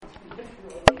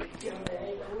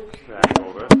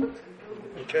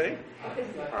Okay.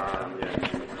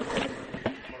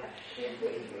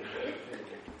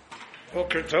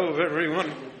 Boker Tov,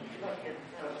 everyone.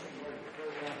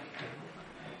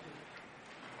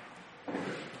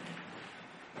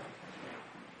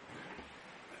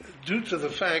 Due to the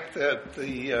fact that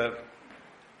the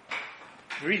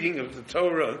reading of the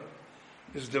Torah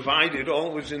is divided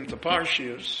always into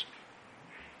Parshas,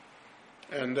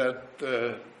 and that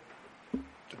the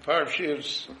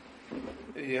Parshas,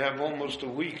 you have almost a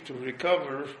week to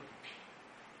recover,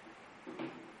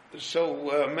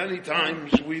 so many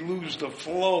times we lose the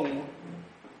flow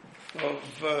of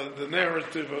the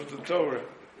narrative of the Torah.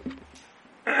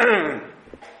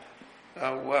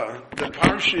 The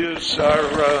Parshas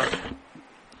are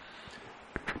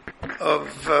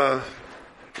of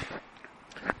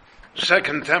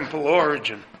Second Temple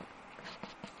origin.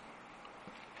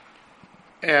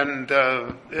 And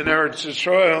in Eretz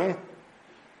Yisrael,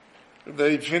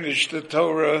 they finished the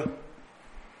Torah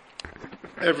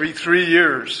every 3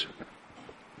 years.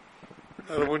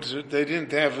 In other words, they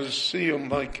didn't have a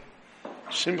siyum like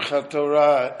Simchat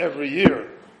Torah every year.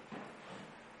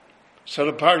 So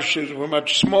the Parshas were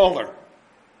much smaller.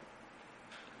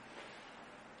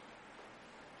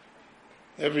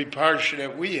 Every Parsha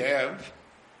that we have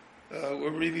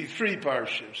were really 3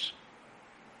 Parshas.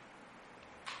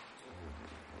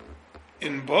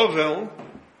 In Bovel,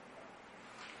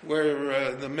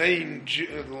 where the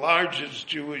largest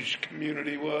Jewish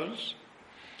community was,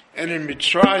 and in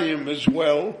Mitzrayim as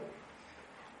well,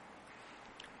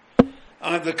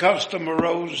 the custom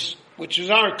arose, which is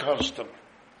our custom,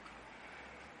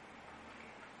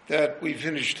 that we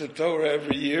finish the Torah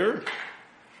every year,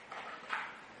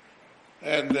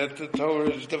 and that the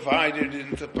Torah is divided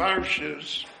into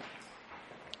Parshas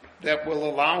that will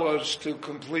allow us to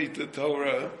complete the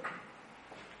Torah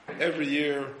every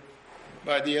year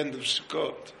by the end of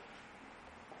Sukkot.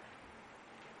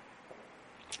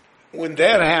 When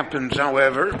that happens,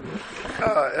 however,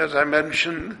 as I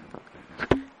mentioned,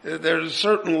 there's a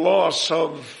certain loss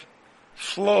of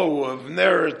flow, of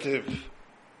narrative,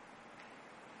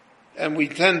 and we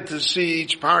tend to see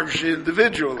each parsha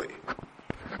individually.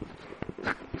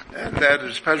 And that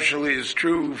especially is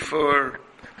true for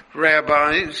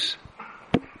rabbis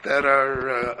that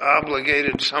are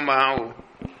obligated somehow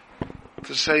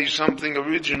to say something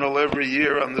original every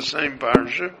year on the same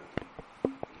parsha.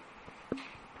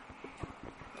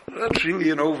 That's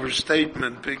really an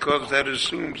overstatement, because that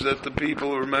assumes that the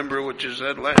people remember what you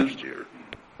said last year.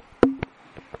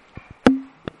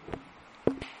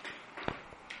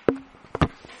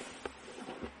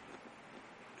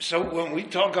 So when we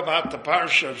talk about the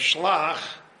Parsha of Shlach,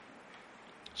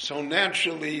 so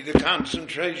naturally the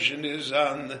concentration is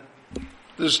on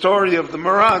the story of the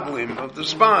Meraglim, of the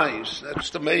spies.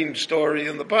 That's the main story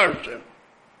in the Parsha.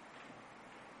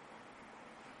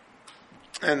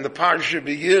 And the Parsha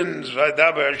begins,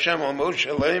 Vaydaber Hashem al Moshe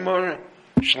Lemor,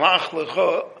 Shlach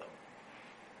Lecha.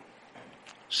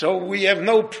 So we have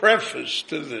no preface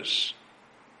to this.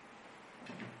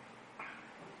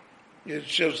 It's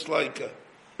just like a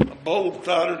bolt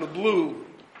out of the blue.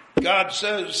 God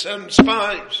says, send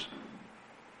spies.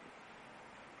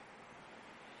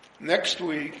 Next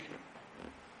week,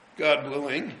 God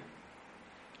willing,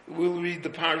 we'll read the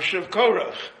Parsha of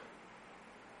Korach.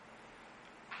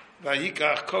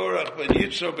 Vayikach Korach ben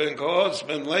Yitzhak ben Kohoz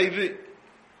ben Levi,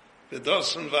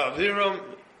 v'dosan v'aviram,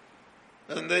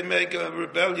 and they make a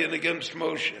rebellion against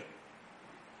Moshe.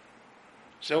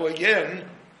 So again,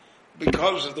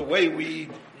 because of the way we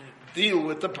deal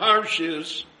with the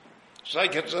Parshas, it's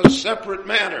like it's a separate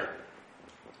matter.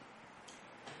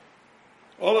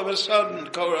 All of a sudden,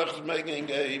 Korach is making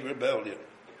a rebellion.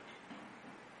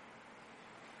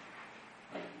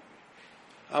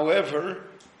 However,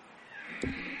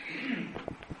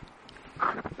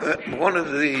 one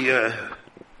of the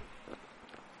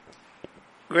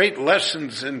great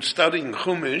lessons in studying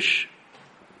Chumash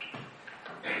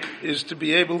is to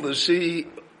be able to see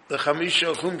the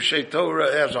Chamisha Chumshei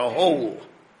Torah as a whole,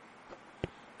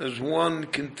 as one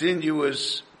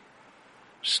continuous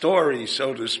story,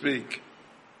 so to speak,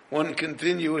 one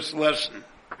continuous lesson.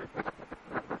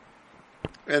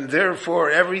 And therefore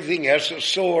everything has a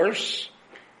source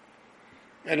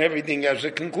and everything has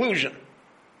a conclusion.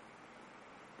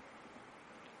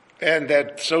 And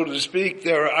that, so to speak,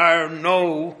 there are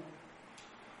no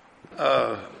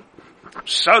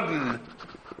sudden,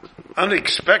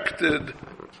 unexpected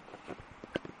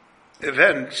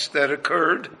events that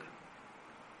occurred,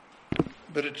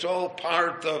 but it's all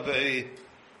part of a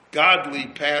godly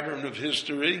pattern of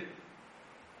history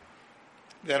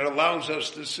that allows us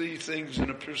to see things in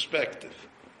a perspective.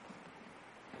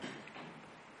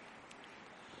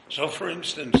 So, for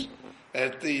instance,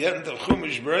 at the end of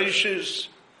Chumash Bereishis,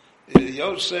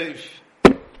 Yosef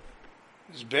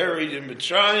is buried in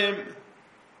Mitzrayim.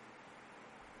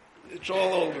 It's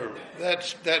all over.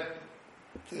 That's the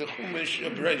Chumash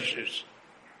Bereishis.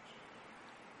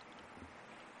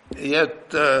 Yet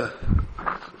the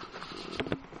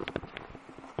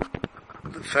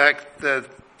fact that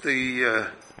the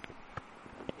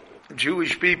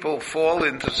Jewish people fall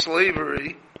into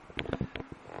slavery,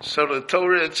 so the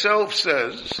Torah itself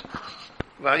says,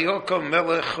 "Vayokom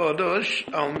melech chodosh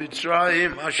al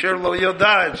Mitzrayim asher lo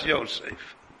yoda es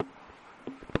Yosef."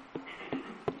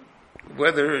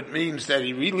 Whether it means that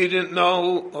he really didn't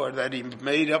know or that he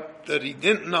made up that he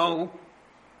didn't know,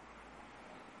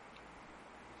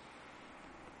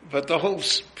 but the whole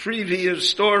previous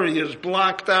story is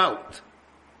blocked out.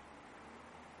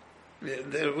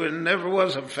 There never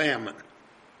was a famine.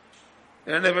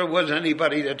 There never was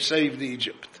anybody that saved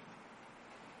Egypt.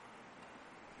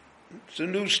 It's a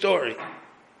new story.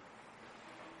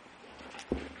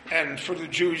 And for the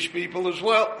Jewish people as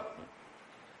well.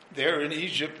 They're in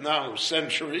Egypt now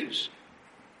centuries.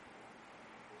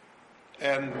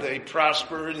 And they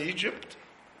prosper in Egypt.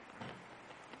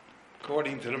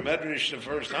 According to the Medrash, the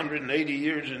first 180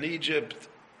 years in Egypt,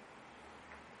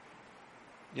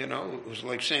 it was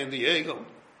like San Diego.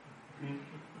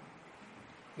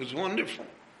 It was wonderful.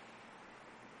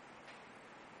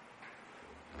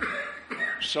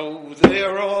 So they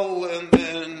are all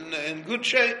in good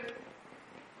shape.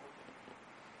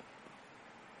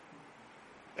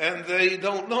 And they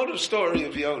don't know the story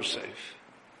of Yosef.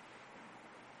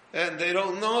 And they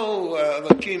don't know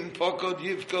Lakim Pokod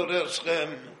Yivkod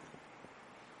Eschem.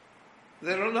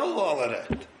 They don't know all of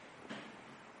that.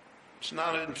 It's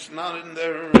not in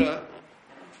their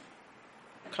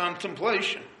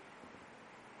contemplation.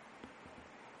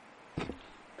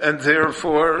 And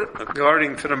therefore,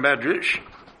 according to the Medrash,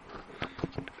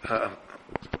 a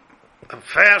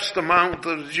vast amount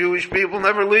of the Jewish people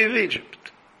never leave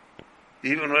Egypt.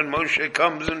 Even when Moshe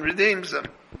comes and redeems them.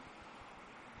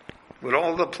 With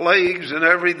all the plagues and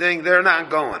everything, they're not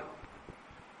going.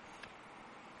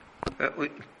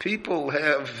 People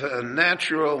have a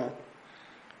natural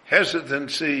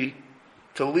hesitancy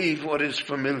to leave what is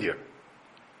familiar.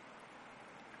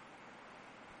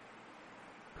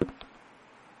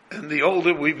 And the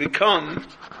older we become,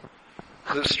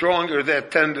 the stronger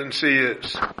that tendency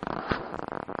is.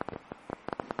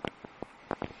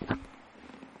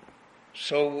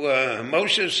 So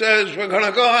Moshe says, we're going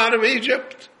to go out of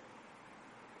Egypt.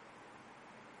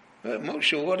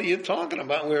 Moshe, what are you talking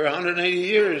about? We're 180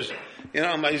 years.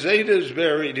 My Zayda's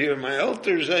buried here, my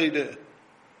elder Zayda.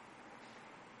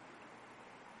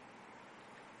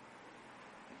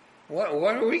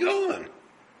 Where are we going?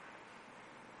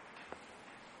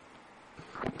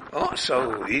 Oh,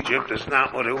 so Egypt is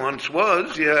not what it once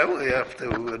was. Yeah, we have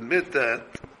to admit that.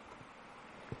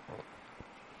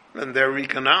 And there are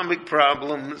economic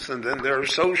problems, and then there are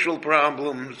social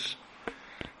problems,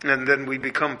 and then we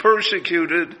become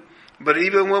persecuted. But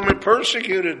even when we're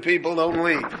persecuted, people don't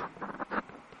leave.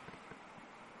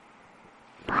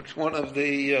 It's one of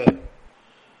the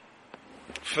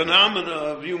phenomena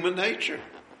of human nature.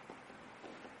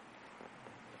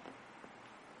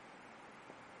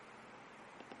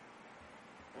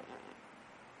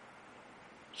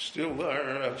 Still, there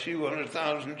are a few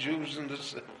 100,000 Jews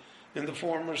in the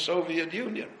former Soviet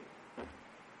Union.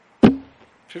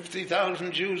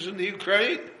 50,000 Jews in the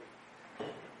Ukraine.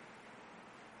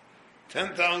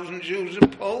 10,000 Jews in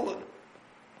Poland.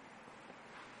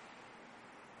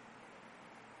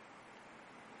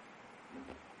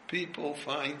 People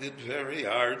find it very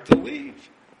hard to leave.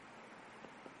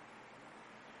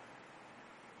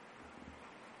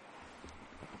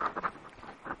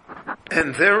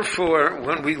 And therefore,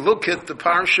 when we look at the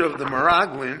Parsha of the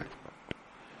Meraglim,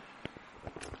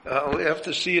 we have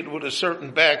to see it with a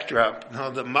certain backdrop. Now,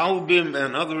 the Malbim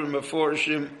and other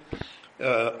Meforshim,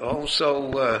 also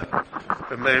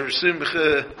Meir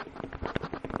Simcha,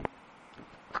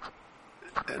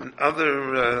 and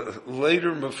other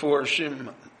later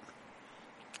Meforshim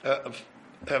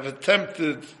have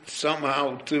attempted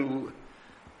somehow to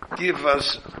give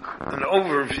us an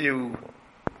overview,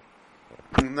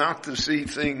 not to see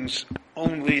things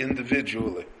only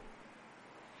individually.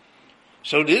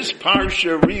 So this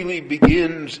parsha really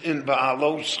begins in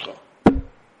Ba'aloscha.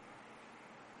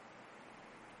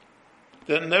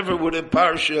 There never would a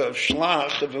parsha of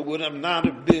Shlach if it would have not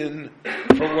have been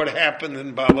for what happened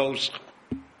in Ba'aloscha.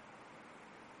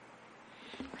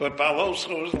 But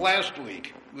Ba'aloscha was last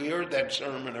week. We heard that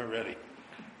sermon already.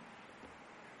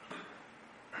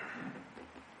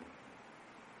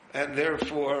 And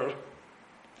therefore,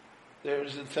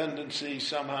 there's a tendency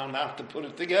somehow not to put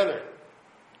it together,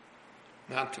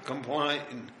 not to comply,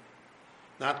 and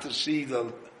not to see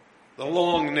the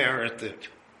long narrative.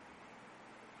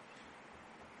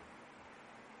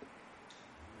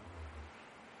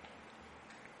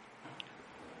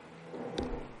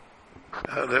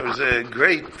 There was a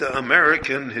great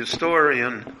American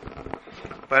historian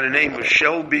by the name of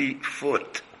Shelby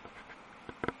Foote.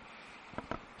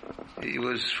 He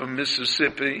was from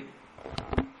Mississippi,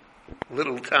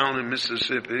 little town in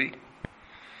Mississippi,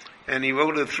 and he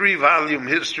wrote a 3-volume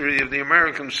history of the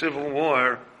American Civil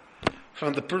War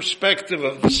from the perspective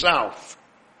of the South.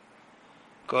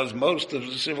 Because most of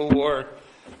the Civil War,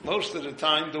 most of the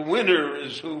time, the winner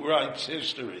is who writes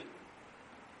history.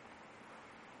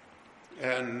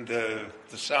 And the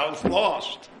South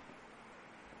lost.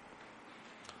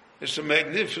 It's a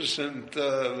magnificent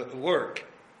work.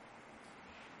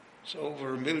 It's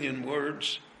over 1 million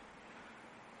words.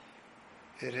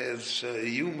 It has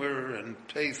humor and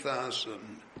pathos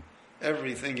and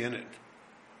everything in it.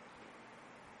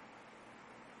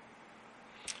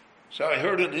 So I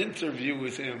heard an interview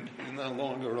with him. He's no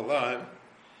longer alive.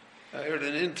 I heard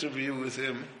an interview with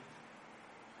him.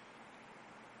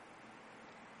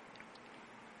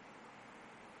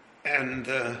 And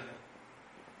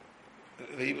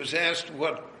he was asked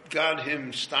what got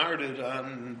him started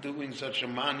on doing such a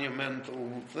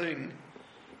monumental thing.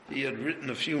 He had written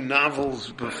a few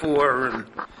novels before and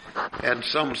had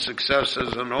some success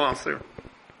as an author.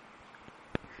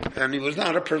 And he was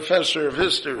not a professor of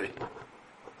history.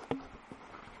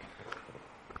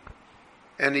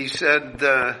 And he said,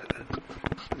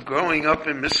 growing up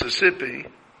in Mississippi,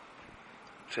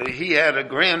 so he had a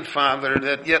grandfather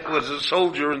that yet was a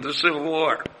soldier in the Civil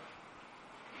War.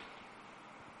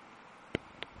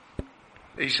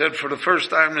 He said for the first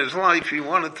time in his life he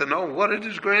wanted to know, what did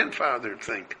his grandfather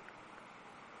think?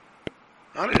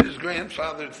 How did his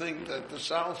grandfather think that the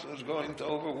South was going to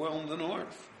overwhelm the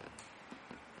North?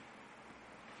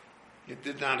 It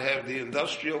did not have the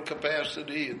industrial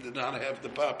capacity. It did not have the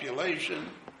population.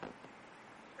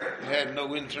 It had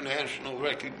no international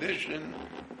recognition.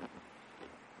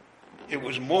 It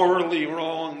was morally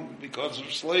wrong because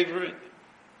of slavery.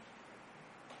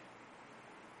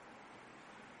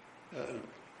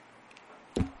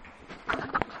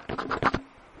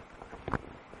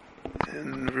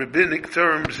 In rabbinic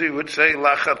terms, he would say,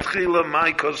 Lachatchila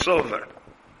mai kosover.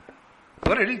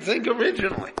 What did he think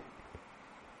originally?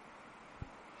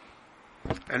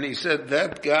 And he said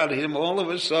that got him all of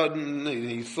a sudden,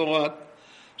 he thought,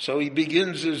 so he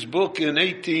begins his book in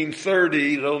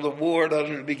 1830, though the war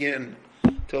doesn't begin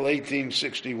till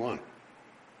 1861.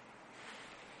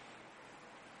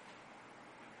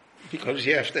 Because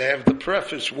you have to have the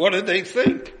preface. What did they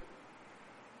think?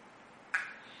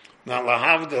 Now,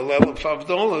 lahavdil elef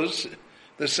avdolos,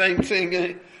 the same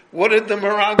thing. What did the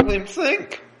Meraglim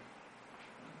think?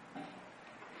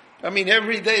 I mean,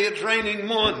 every day it's raining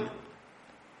mun.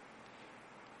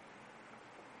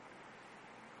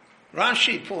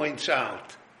 Rashi points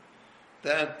out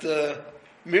that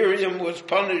Miriam was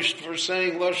punished for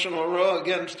saying Lashon Hara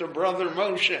against her brother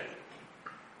Moshe.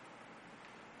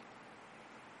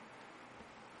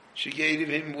 She gave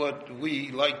him what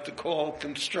we like to call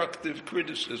constructive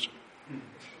criticism.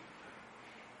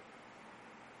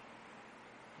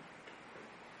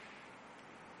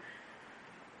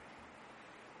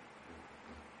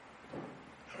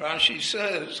 Rashi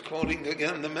says, quoting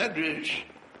again the Medrash,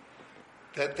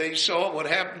 that they saw what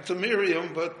happened to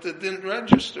Miriam, but it didn't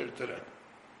register to them.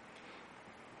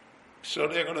 So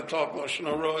they're going to talk Lashon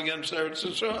Hara against Eretz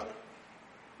Yisrael.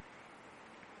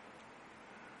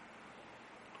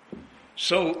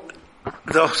 So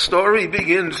the story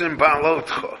begins in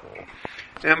Balotcha.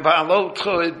 In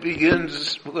Balotcha it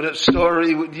begins with a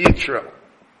story with Yitro,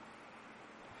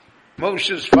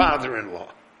 Moshe's father-in-law.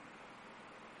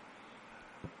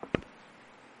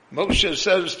 Moshe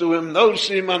says to him,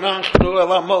 Nosim anachnu el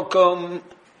hamokom,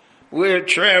 we're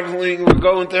traveling, we're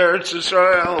going to Eretz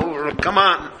Yisrael, come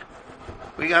on,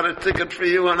 we got a ticket for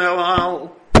you on El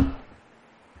Al,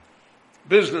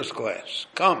 business class,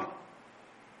 come.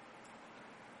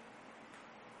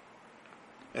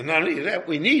 And not only that,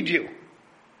 we need you.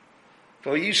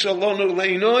 For Yisalonu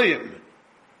leinoyim.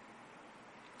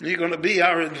 You're going to be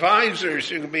our advisors,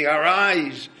 you're going to be our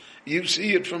eyes. You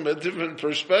see it from a different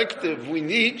perspective. We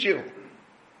need you.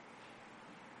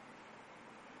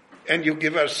 And you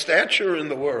give us stature in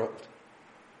the world.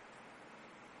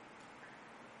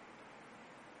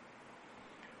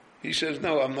 He says,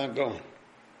 no, I'm not going.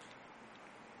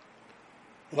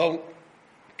 Lo,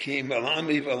 ki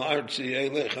malami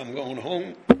v'lartzi elech, I'm going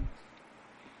home.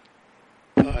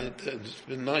 it's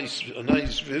been a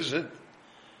nice visit.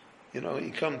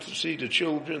 You come to see the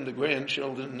children, the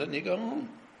grandchildren, and then you go home.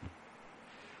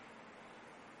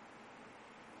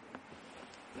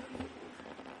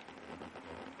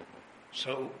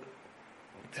 So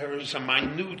there is a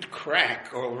minute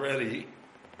crack already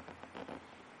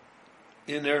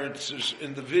in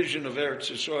the vision of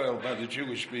Eretz Yisrael by the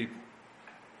Jewish people.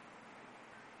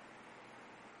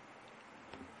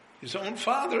 His own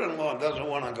father-in-law doesn't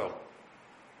want to go.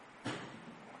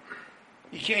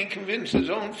 He can't convince his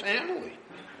own family.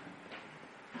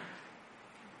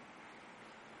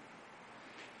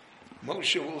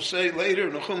 Moshe will say later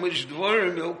in the Chumash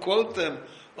Dvarim, he'll quote them,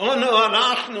 "Ono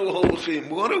anachnu holchim."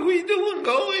 What are we doing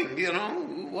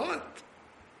going? What?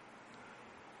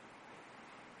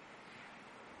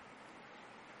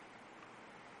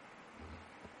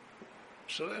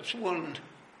 So that's one.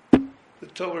 The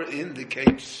Torah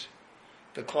indicates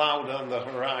the cloud on the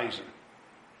horizon.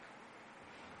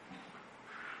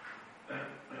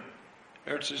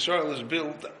 Eretz Yisrael is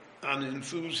built on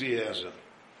enthusiasm.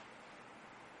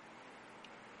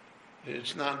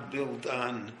 It's not built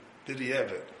on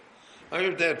B'diavad. I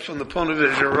heard that from the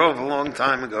Ponevezh Rov a long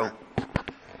time ago.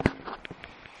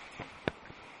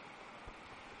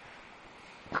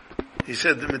 He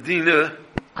said the Medina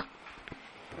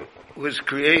was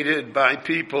created by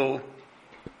people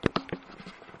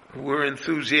who were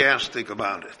enthusiastic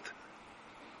about it.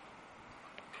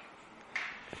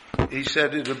 He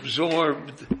said it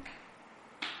absorbed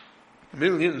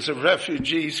millions of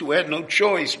refugees who had no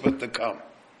choice but to come.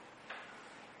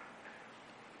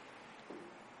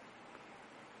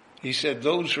 He said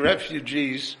those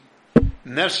refugees,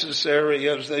 necessary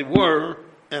as they were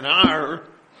and are,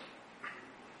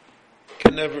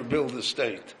 can never build a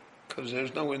state because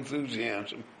there's no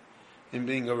enthusiasm in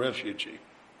being a refugee.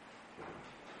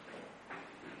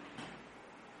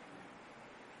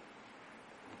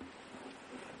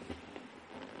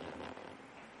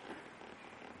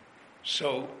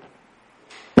 So,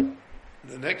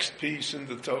 the next piece in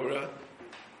the Torah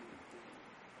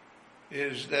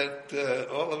is that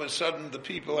all of a sudden the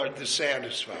people are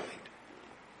dissatisfied.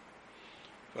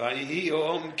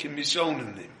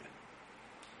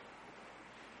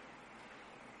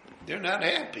 They're not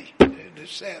happy. They're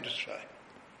dissatisfied.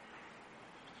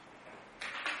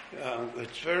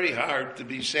 It's very hard to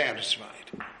be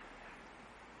satisfied.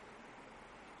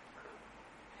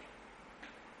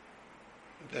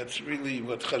 That's really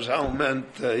what Chazal meant.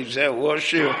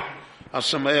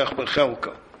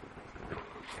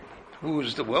 Who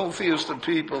is the wealthiest of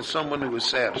people? Someone who is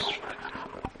satisfied.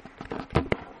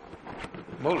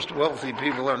 Most wealthy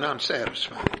people are not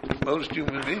satisfied. Most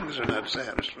human beings are not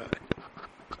satisfied.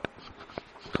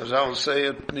 Chazal say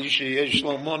it, Nishi yesh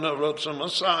lo mona rotzah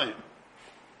masayim.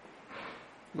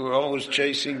 We're always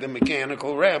chasing the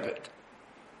mechanical rabbit.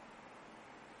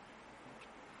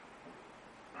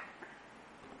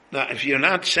 Now, if you're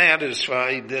not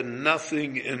satisfied, then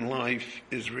nothing in life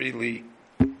is really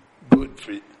good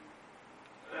for you.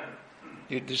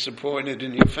 You're disappointed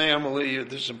in your family, you're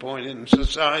disappointed in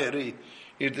society,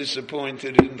 you're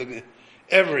disappointed in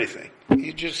everything.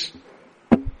 You just,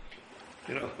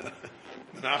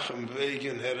 Menachem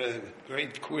Begin had a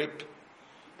great quip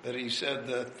that he said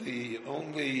that the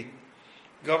only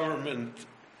government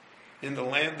in the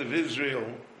land of Israel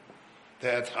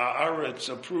that Haaretz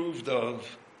approved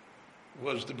of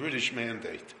was the British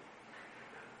Mandate.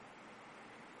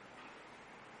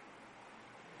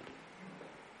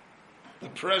 The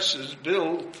press is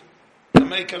built to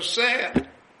make us sad.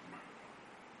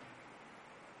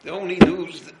 The only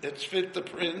news that's fit to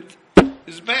print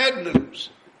is bad news.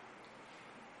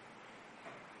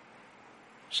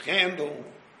 Scandal.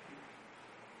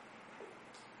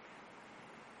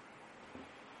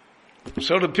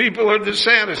 So the people are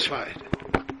dissatisfied.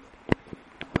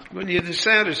 When you're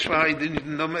dissatisfied, then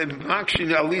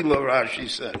Rashi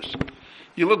says,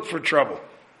 you look for trouble.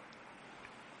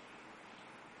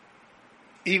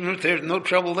 Even if there's no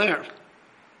trouble there.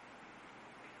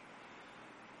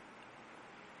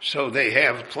 So they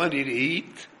have plenty to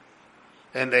eat,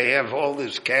 and they have all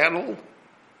this cattle.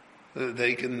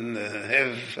 They can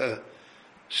have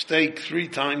steak 3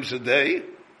 times a day.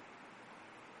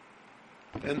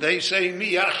 And they say,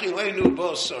 Mi achilenu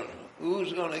basar.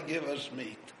 Who's going to give us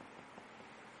meat?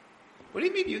 What do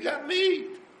you mean you got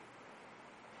meat?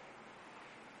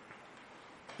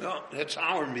 No, that's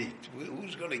our meat.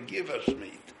 Who's going to give us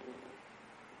meat?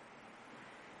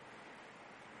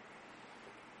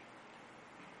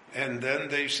 And then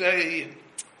they say,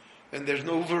 and there's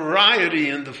no variety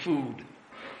in the food.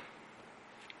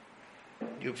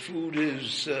 Your food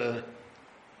is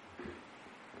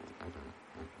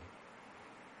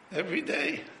Every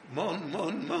day.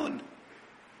 Mon.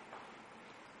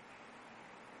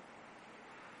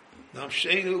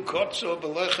 Nafshenu kotzo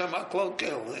belechem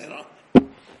aklokel, you know.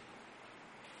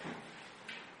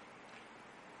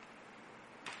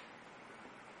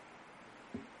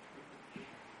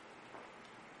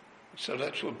 So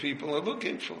that's what people are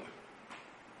looking for.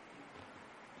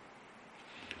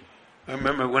 I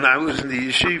remember when I was in the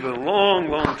yeshiva a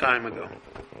long time ago.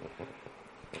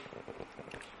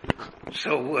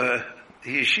 So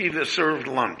the yeshiva served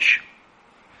lunch.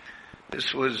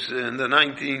 This was in the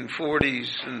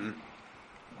 1940s, and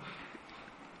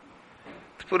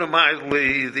to put it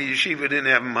mildly, the yeshiva didn't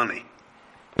have money.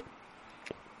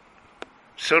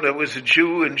 So there was a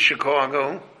Jew in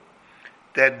Chicago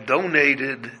that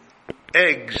donated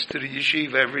eggs to the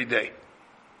yeshiva every day.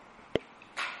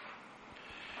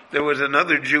 There was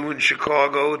another Jew in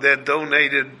Chicago that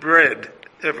donated bread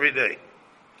every day.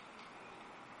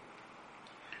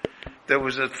 There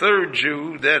was a third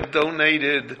Jew that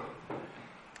donated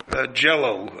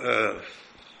Jello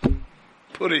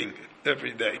pudding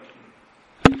every day.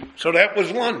 So that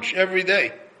was lunch every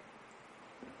day.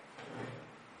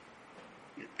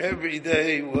 Every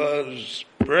day was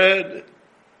bread,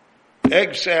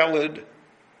 egg salad,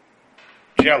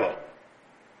 Jello.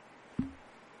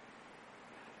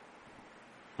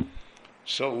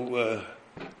 So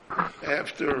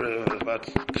after about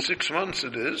 6 months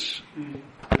it is,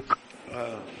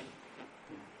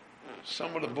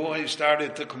 some of the boys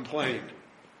started to complain.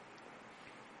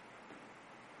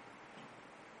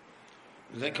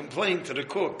 They complained to the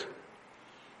cook.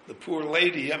 The poor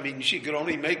lady, she could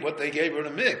only make what they gave her to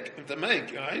make,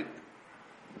 right?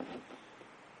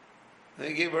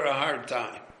 They gave her a hard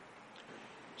time.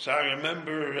 So I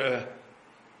remember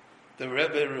the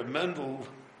Rebbe Mendel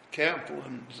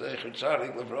Kaplan, Zecher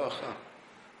Tzadik Levracha,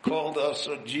 called us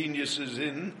geniuses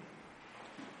in,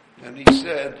 and he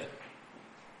said,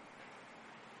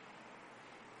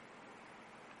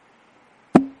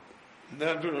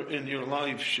 never in your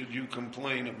life should you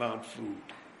complain about food.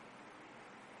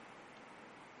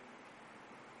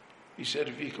 He said,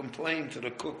 if you complain to the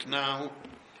cook now,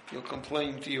 you'll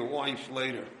complain to your wife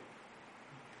later.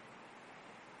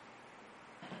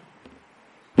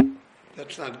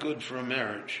 That's not good for a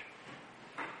marriage.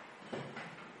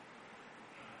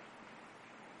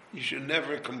 You should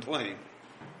never complain.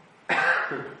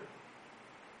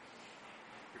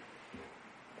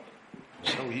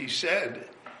 So he said,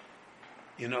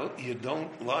 you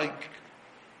don't like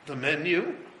the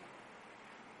menu?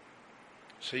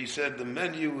 So he said the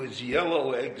menu is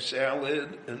yellow egg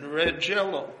salad and red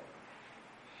Jello.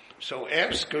 So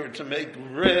ask her to make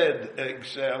red egg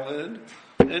salad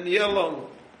and yellow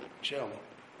Jello.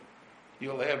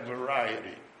 You'll have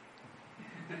variety.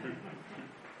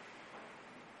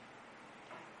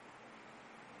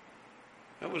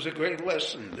 That was a great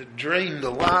lesson. It drained a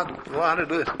lot of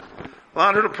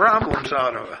the problems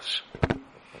out of us.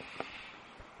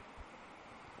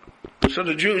 So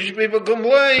the Jewish people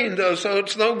complained. So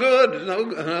it's no good.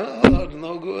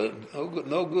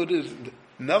 No good is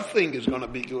nothing is going to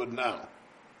be good now.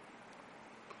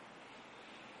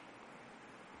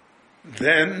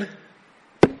 Then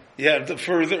you have the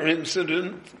further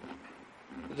incident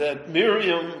that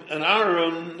Miriam and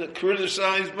Aaron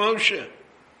criticized Moshe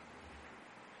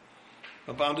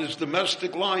about his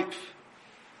domestic life.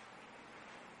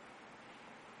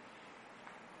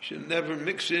 You should never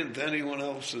mix into anyone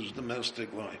else's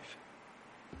domestic life.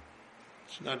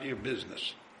 It's not your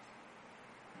business.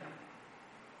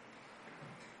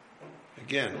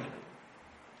 Again,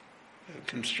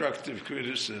 constructive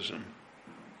criticism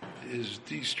is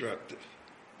destructive.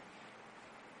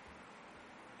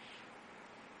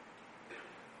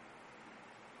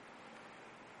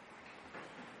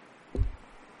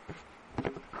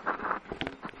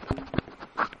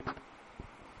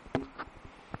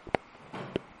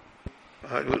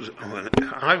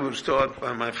 I was taught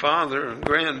by my father and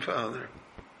grandfather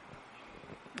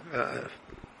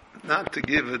not to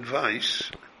give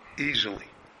advice easily.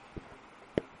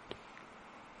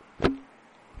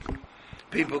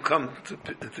 People come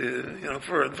to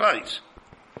for advice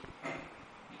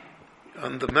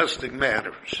on domestic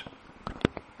matters.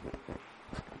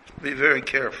 Be very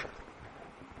careful.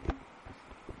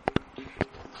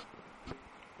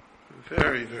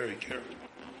 Very, very careful.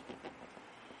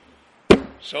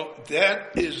 So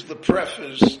that is the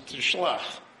preface to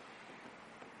Shlach.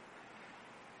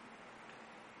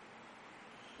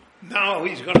 Now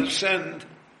he's going to send.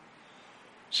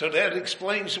 So that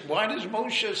explains, why does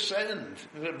Moshe send?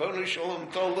 Ribono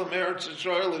Shalom told him Eretz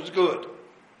Yisrael is good.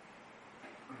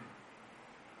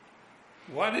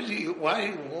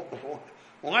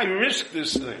 Why risk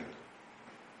this thing?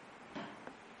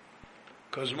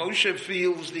 Because Moshe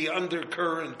feels the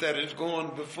undercurrent that has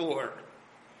gone before.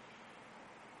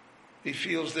 He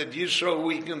feels that Yisro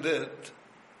weakened it,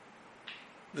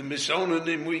 the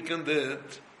Misonanim weakened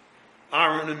it,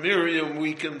 Aaron and Miriam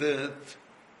weakened it.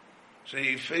 So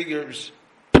he figures,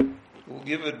 we'll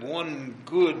give it one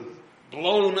good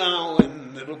blow now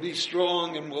and it'll be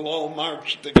strong and we'll all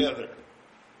march together.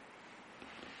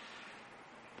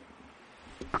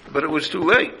 But it was too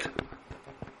late.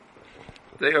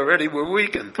 They already were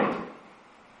weakened.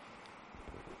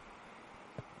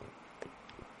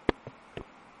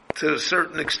 To a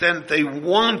certain extent, they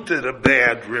wanted a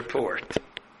bad report.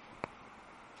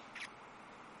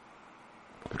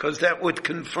 Because that would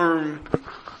confirm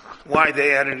why they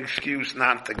had an excuse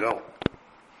not to go.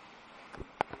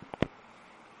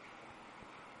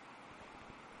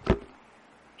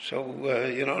 So,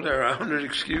 there are 100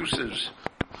 excuses,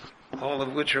 all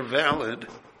of which are valid.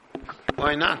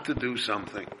 Why not to do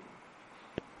something?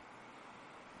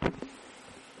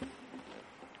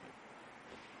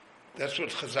 That's what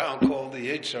Chazal called the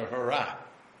Yetzer Hara,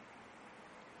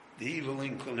 the evil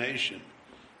inclination.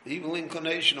 The evil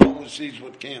inclination always sees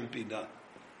what can't be done,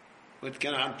 what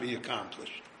cannot be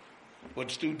accomplished,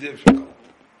 what's too difficult.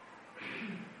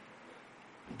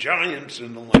 Giants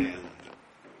in the land,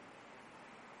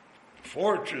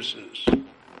 fortresses,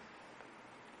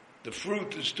 the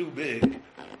fruit is too big.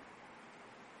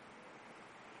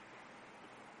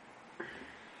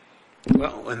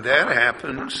 Well, when that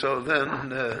happens, so then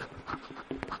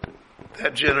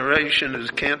that generation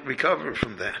can't recover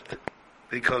from that,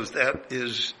 because that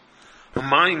is a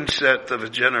mindset of a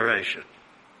generation.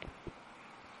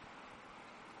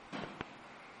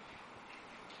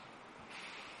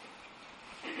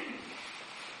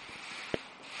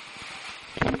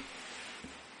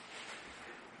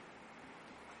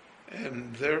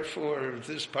 And therefore,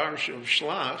 this Parsha of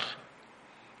Shlach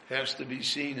has to be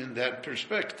seen in that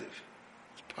perspective.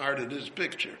 It's part of this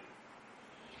picture.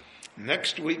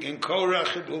 Next week in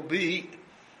Korach, it will be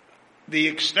the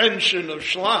extension of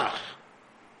Shlach.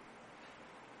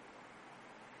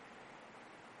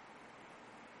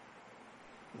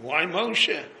 Why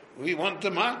Moshe? We want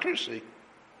democracy.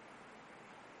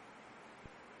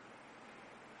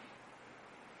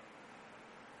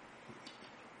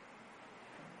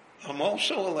 I'm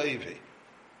also a Levi.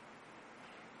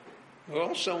 We're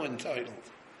also entitled.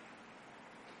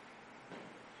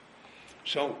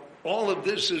 So all of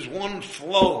this is one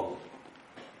flow.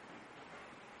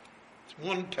 It's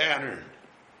one pattern.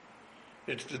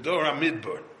 It's the Dor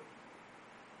HaMidbar.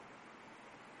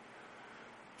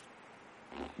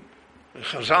 The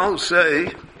Chazal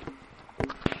say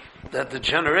that the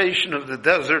generation of the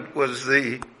desert was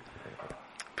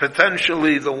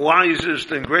potentially the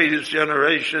wisest and greatest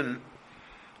generation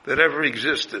that ever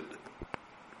existed.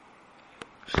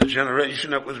 It's the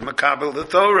generation that was Makabel the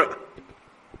Torah.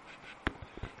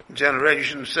 The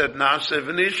generation said Naaseh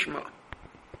v'Nishma.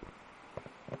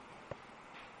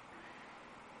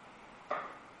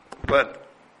 But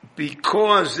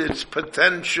because its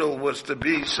potential was to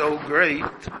be so great,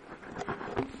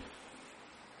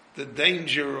 the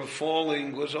danger of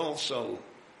falling was also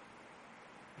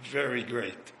very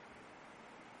great.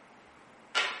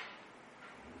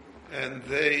 And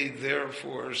they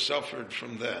therefore suffered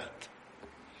from that.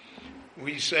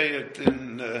 We say it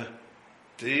in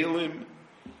Tehillim,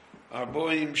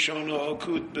 Arboim Shona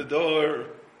Okut Bedor.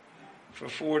 For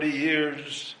 40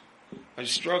 years, I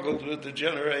struggled with the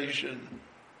generation.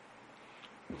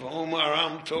 V'omar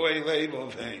am toei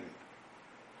levovheim.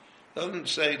 Doesn't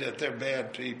say that they're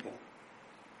bad people.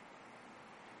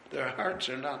 Their hearts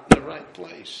are not in the right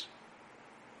place.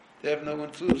 They have no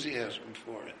enthusiasm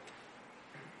for it.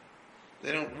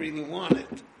 They don't really want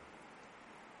it.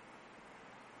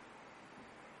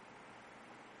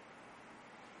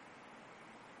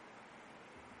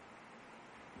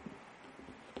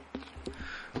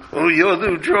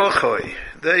 Uyodu drochoi.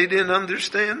 They didn't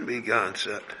understand me, God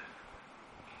said.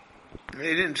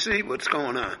 They didn't see what's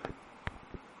going on.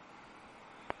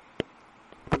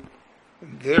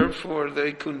 Therefore,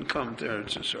 they couldn't come to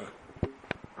Eretz Yisrael.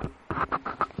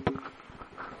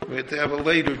 We had to have a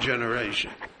later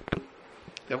generation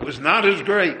that was not as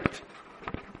great,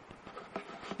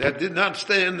 that did not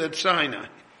stand at Sinai.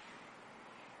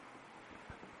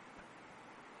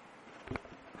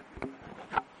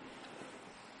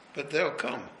 But they'll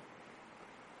come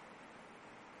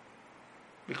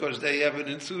because they have an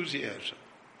enthusiasm,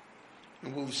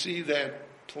 and we'll see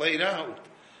that played out.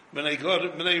 When they go to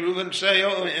Bnei Reuven say,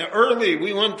 "Oh, early,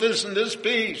 we want this and this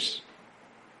piece."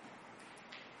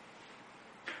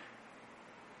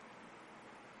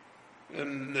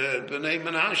 and Bnei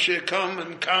Menashe come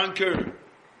and conquer.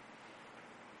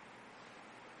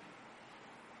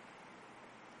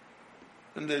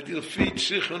 And they defeat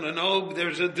Sichon and Og.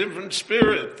 There's a different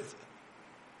spirit.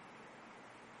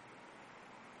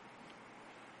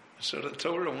 So the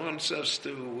Torah wants us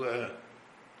to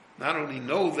not only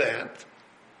know that,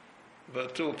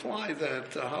 but to apply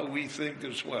that to how we think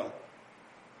as well.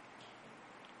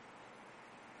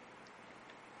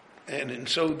 And in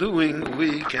so doing,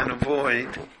 we can avoid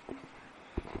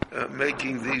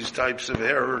making these types of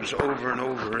errors over and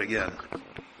over again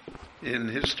in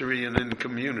history and in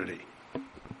community.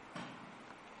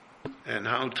 And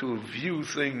how to view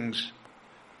things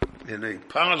in a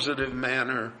positive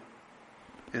manner,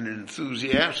 in an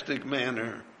enthusiastic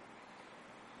manner.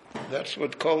 That's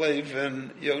what Kalev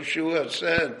and Yoshua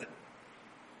said.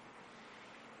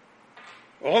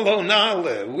 Although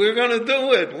Nale, we're going to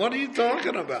do it. What are you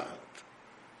talking about?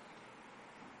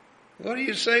 What do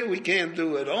you say we can't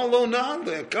do it? Although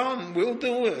Nale, come, we'll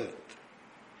do it.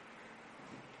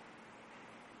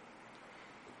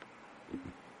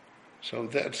 So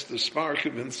that's the spark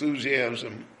of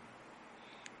enthusiasm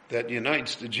that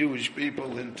unites the Jewish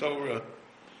people in Torah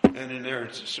and in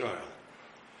Eretz Yisrael.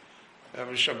 Have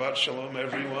a Shabbat Shalom,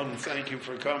 everyone. Thank you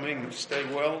for coming. Stay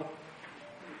well.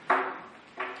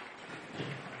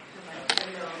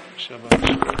 Shabbat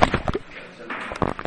Shalom.